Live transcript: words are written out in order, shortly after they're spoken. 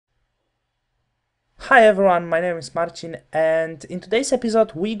Hi everyone, my name is Marcin, and in today's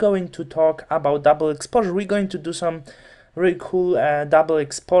episode we're going to talk about double exposure. We're going to do some really cool double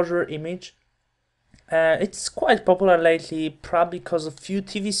exposure image. It's quite popular lately, probably because of few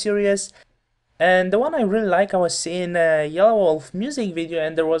TV series. And the one I really like, I was seeing a Yellow Wolf music video,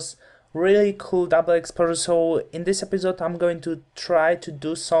 and there was really cool double exposure. So in this episode, I'm going to try to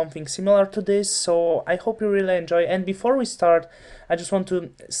do something similar to this. So I hope you really enjoy. And before we start, I just want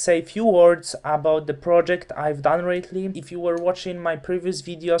to say a few words about the project I've done lately. If you were watching my previous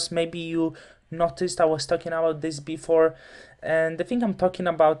videos, maybe you noticed I was talking about this before. And the thing I'm talking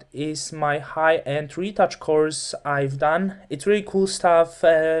about is my high-end retouch course I've done. It's really cool stuff.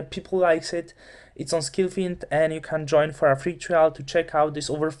 People likes it. It's on Skillfint, and you can join for a free trial to check out this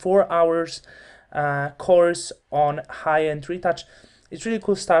over 4 hours course on high-end retouch. It's really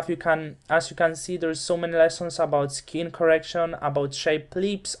cool stuff. You can, as you can see, there's so many lessons about skin correction, about shape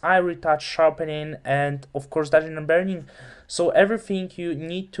lips, eye retouch, sharpening, and of course dodging and burning. So everything you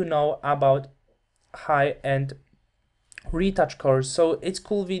need to know about high-end retouch course. So it's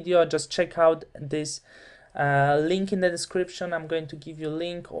cool video. Just check out this link in the description. I'm going to give you a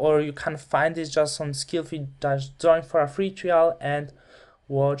link, or you can find this just on Skillfit. Just join for a free trial and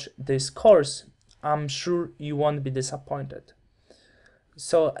watch this course. I'm sure you won't be disappointed.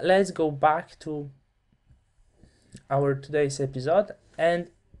 So let's go back to our today's episode. And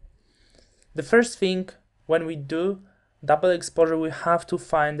the first thing when we do double exposure, we have to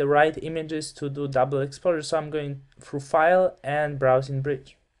find the right images to do double exposure. So I'm going through File and Browsing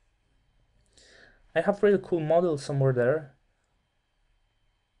Bridge. I have really cool model somewhere there.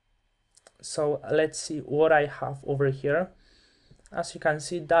 So let's see what I have over here. As you can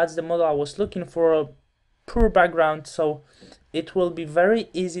see, that's the model I was looking for, a poor background, so it will be very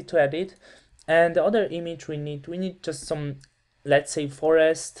easy to edit. And the other image we need just some, let's say,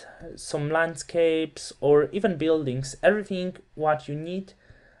 forest, some landscapes, or even buildings. Everything what you need,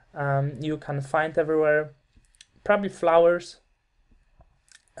 you can find everywhere. Probably flowers.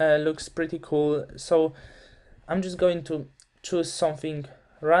 Looks pretty cool. So I'm just going to choose something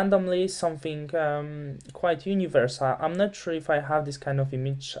randomly, something quite universal. I'm not sure if I have this kind of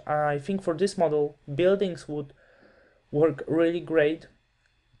image. I think for this model, buildings would work really great,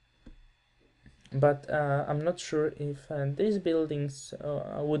 but I'm not sure if these buildings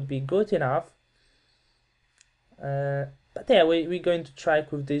would be good enough. But yeah, we're going to try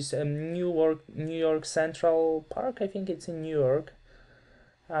with this New York Central Park. I think it's in New York.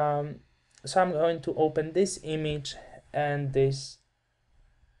 So I'm going to open this image and this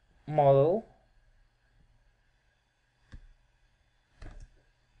model.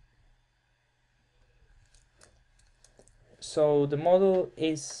 So the model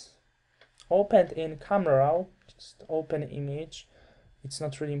is opened in Camera Raw, just open image. It's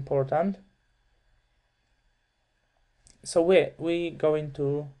not really important. So we going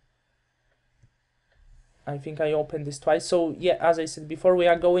to, I think I opened this twice. So yeah, as I said before, we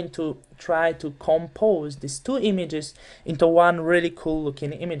are going to try to compose these two images into one really cool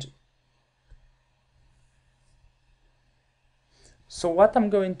looking image. So what I'm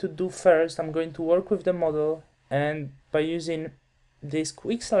going to do first, I'm going to work with the model, and by using this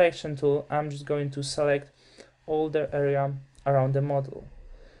quick selection tool, I'm just going to select all the area around the model.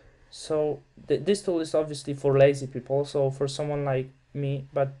 So this tool is obviously for lazy people, so for someone like me,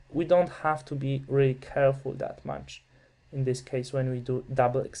 but we don't have to be really careful that much in this case when we do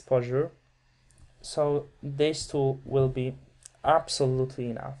double exposure. So this tool will be absolutely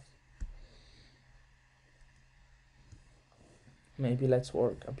enough. Maybe let's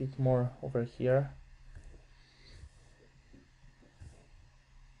work a bit more over here.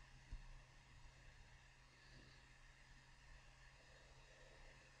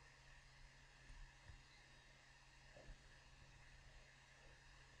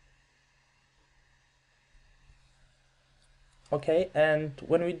 Okay, and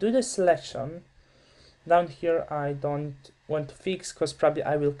when we do the selection, down here I don't want to fix because probably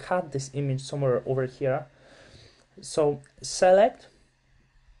I will cut this image somewhere over here. So select,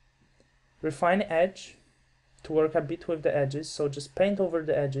 refine edge to work a bit with the edges. So just paint over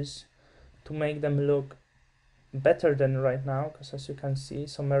the edges to make them look better than right now, because as you can see,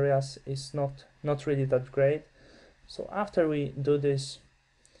 some areas is not really that great. So after we do this,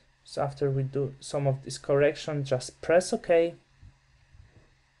 so after we do some of this correction, just press OK.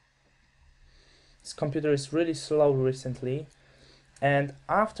 This computer is really slow recently. And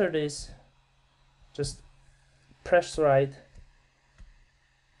after this, just press right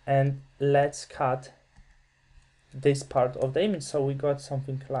and let's cut this part of the image. So we got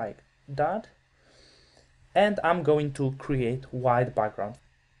something like that. And I'm going to create white background.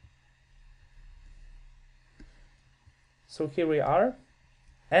 So here we are,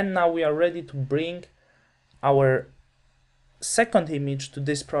 and now we are ready to bring our second image to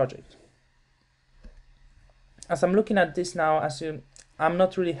this project. As I'm looking at this now, I'm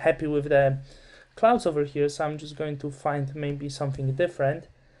not really happy with the clouds over here, so I'm just going to find maybe something different,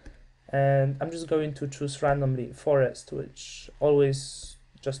 and I'm just going to choose randomly forest, which always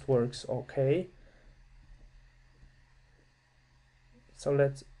just works okay. So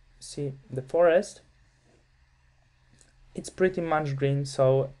let's see the forest. It's pretty much green,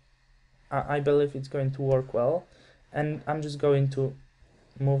 so I believe it's going to work well, and I'm just going to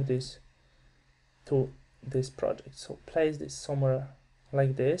move this to this project. So place this somewhere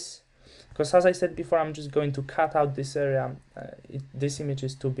like this, because as I said before, I'm just going to cut out this area. This image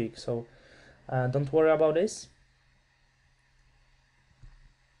is too big, so don't worry about this.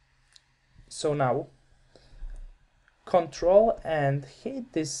 So now Control and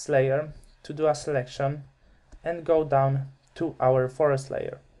hit this layer to do a selection and go down to our forest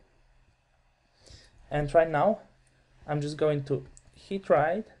layer. And right now I'm just going to hit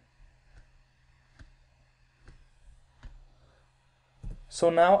right.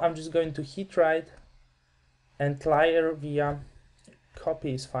 So now I'm just going to hit right and layer via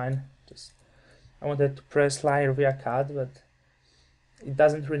copy is fine. I wanted to press layer via cut, but it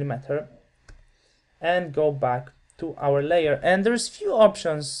doesn't really matter. And go back to our layer. And there's few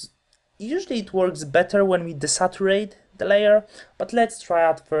options. Usually it works better when we desaturate the layer, but let's try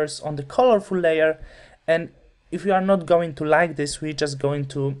out first on the colorful layer. And if we are not going to like this, we're just going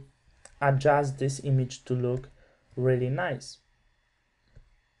to adjust this image to look really nice.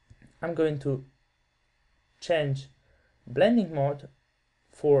 I'm going to change blending mode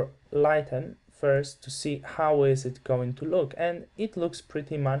for lighten first to see how is it going to look, and it looks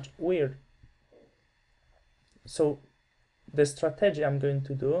pretty much weird. So the strategy I'm going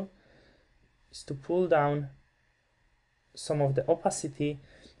to do is to pull down some of the opacity,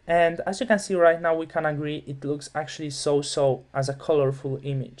 and as you can see right now, we can agree it looks actually so as a colorful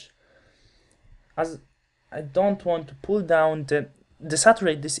image. As I don't want to pull down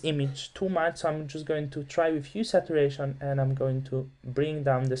desaturate this image too much, so I'm just going to try with hue saturation, and I'm going to bring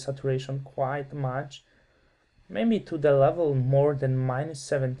down the saturation quite much, maybe to the level more than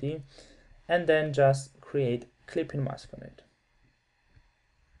 -70, and then just create clipping mask on it.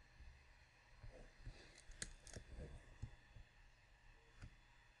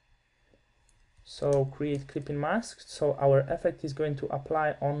 So create clipping mask, so our effect is going to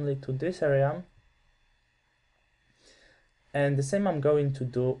apply only to this area, and the same I'm going to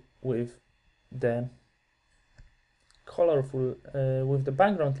do with the colorful, with the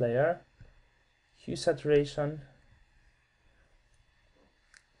background layer, hue saturation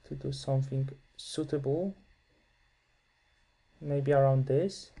to do something suitable, maybe around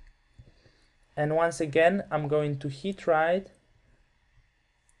this. And once again, I'm going to hit right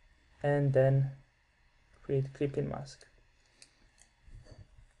and then create clipping mask.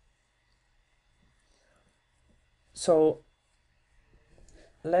 So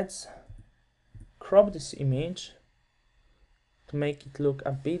let's crop this image to make it look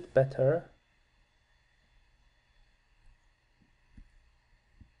a bit better.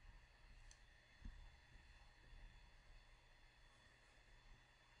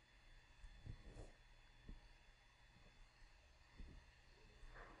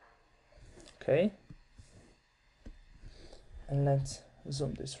 Okay, and let's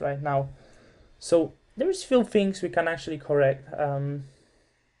zoom this right now. So there's few things we can actually correct. Can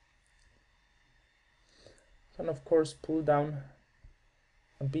of course pull down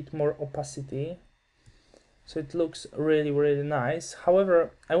a bit more opacity so it looks really nice.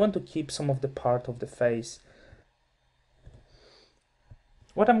 However, I want to keep some of the part of the face.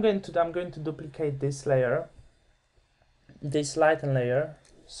 What I'm going to do, I'm going to duplicate this layer, this lighten layer.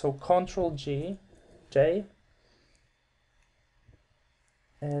 So Ctrl J,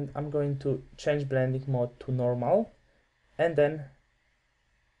 and I'm going to change blending mode to normal, and then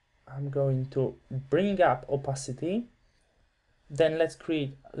I'm going to bring up opacity. Then let's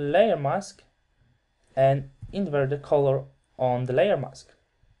create layer mask and invert the color on the layer mask.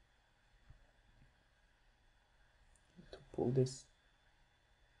 To pull this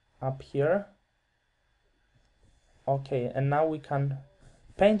up here. Okay, and now we can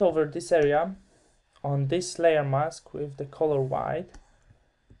paint over this area on this layer mask with the color white.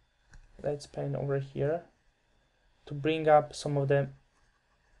 Let's paint over here to bring up some of the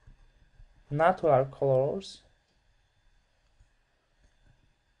natural colors.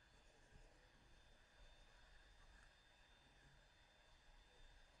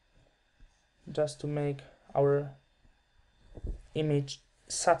 Just to make our image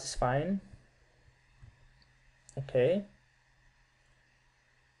satisfying. Okay,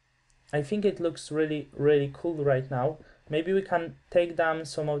 I think it looks really cool right now. Maybe we can take down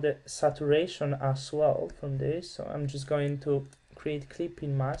some of the saturation as well from this. So I'm just going to create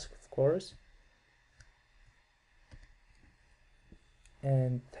clipping mask, of course,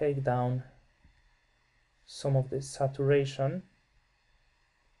 and take down some of the saturation.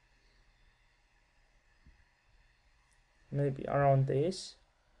 Maybe around this.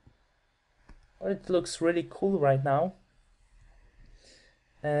 Well, it looks really cool right now.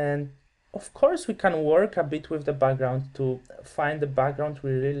 And of course we can work a bit with the background to find the background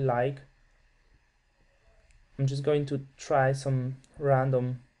we really like. I'm just going to try some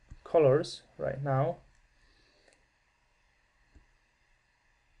random colors right now.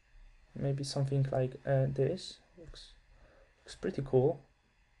 Maybe something like this. Looks pretty cool,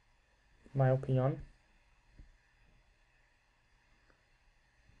 in my opinion.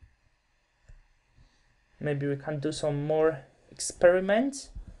 Maybe we can do some more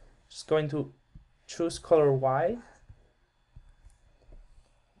experiments. Just going to choose color white,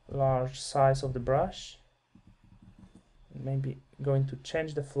 large size of the brush. Maybe going to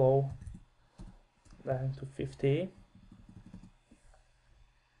change the flow down to 50.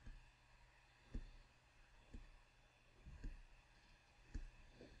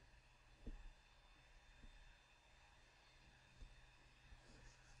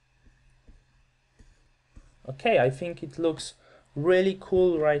 Okay, I think it looks really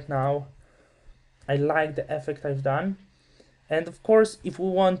cool right now. I like the effect I've done. And of course, if we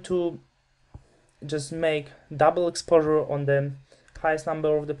want to just make double exposure on the highest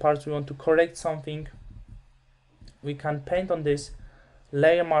number of the parts, we want to correct something, we can paint on this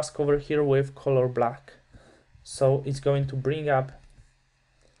layer mask over here with color black. So it's going to bring up,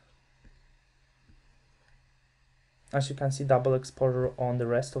 as you can see, double exposure on the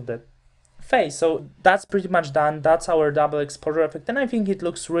rest of the face. So that's pretty much done. That's our double exposure effect, and I think it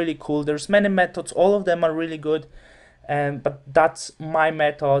looks really cool. There's many methods, all of them are really good, but that's my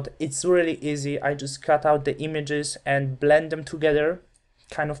method. It's really easy. I just cut out the images and blend them together,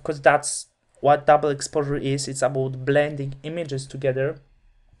 kind of, because that's what double exposure is. It's about blending images together.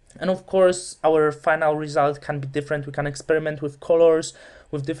 And of course, our final result can be different. We can experiment with colors,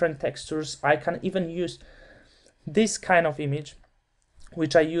 with different textures. I can even use this kind of image,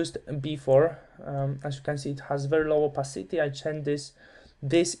 which I used before. As you can see, it has very low opacity. I changed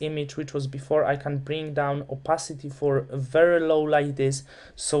this image, which was before. I can bring down opacity for very low like this,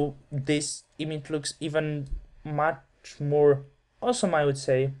 so this image looks even much more awesome, I would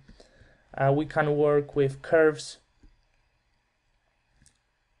say. We can work with curves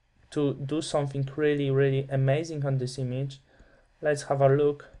to do something really amazing on this image. Let's have a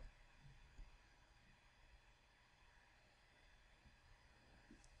look.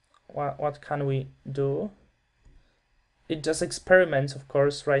 What can we do? It just experiments, of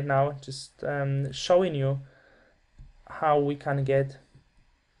course, right now, just showing you how we can get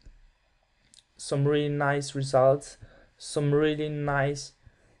some really nice results, some really nice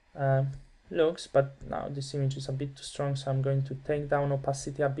looks. But now this image is a bit too strong, so I'm going to take down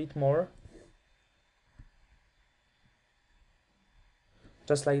opacity a bit more,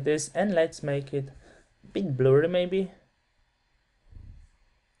 just like this, and let's make it a bit blurry maybe.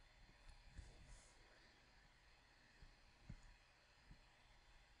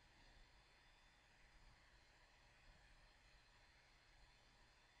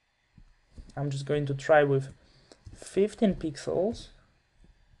 I'm just going to try with 15 pixels,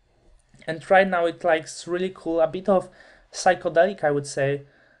 and right now it looks really cool, a bit of psychedelic, I would say,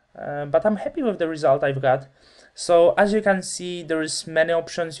 but I'm happy with the result I've got. So as you can see, there is many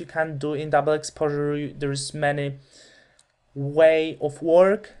options you can do in double exposure. There is many way of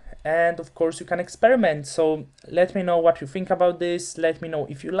work, and of course you can experiment. So let me know what you think about this. Let me know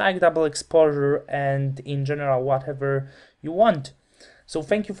if you like double exposure, and in general whatever you want. So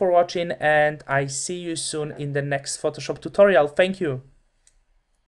thank you for watching, and I see you soon in the next Photoshop tutorial. Thank you.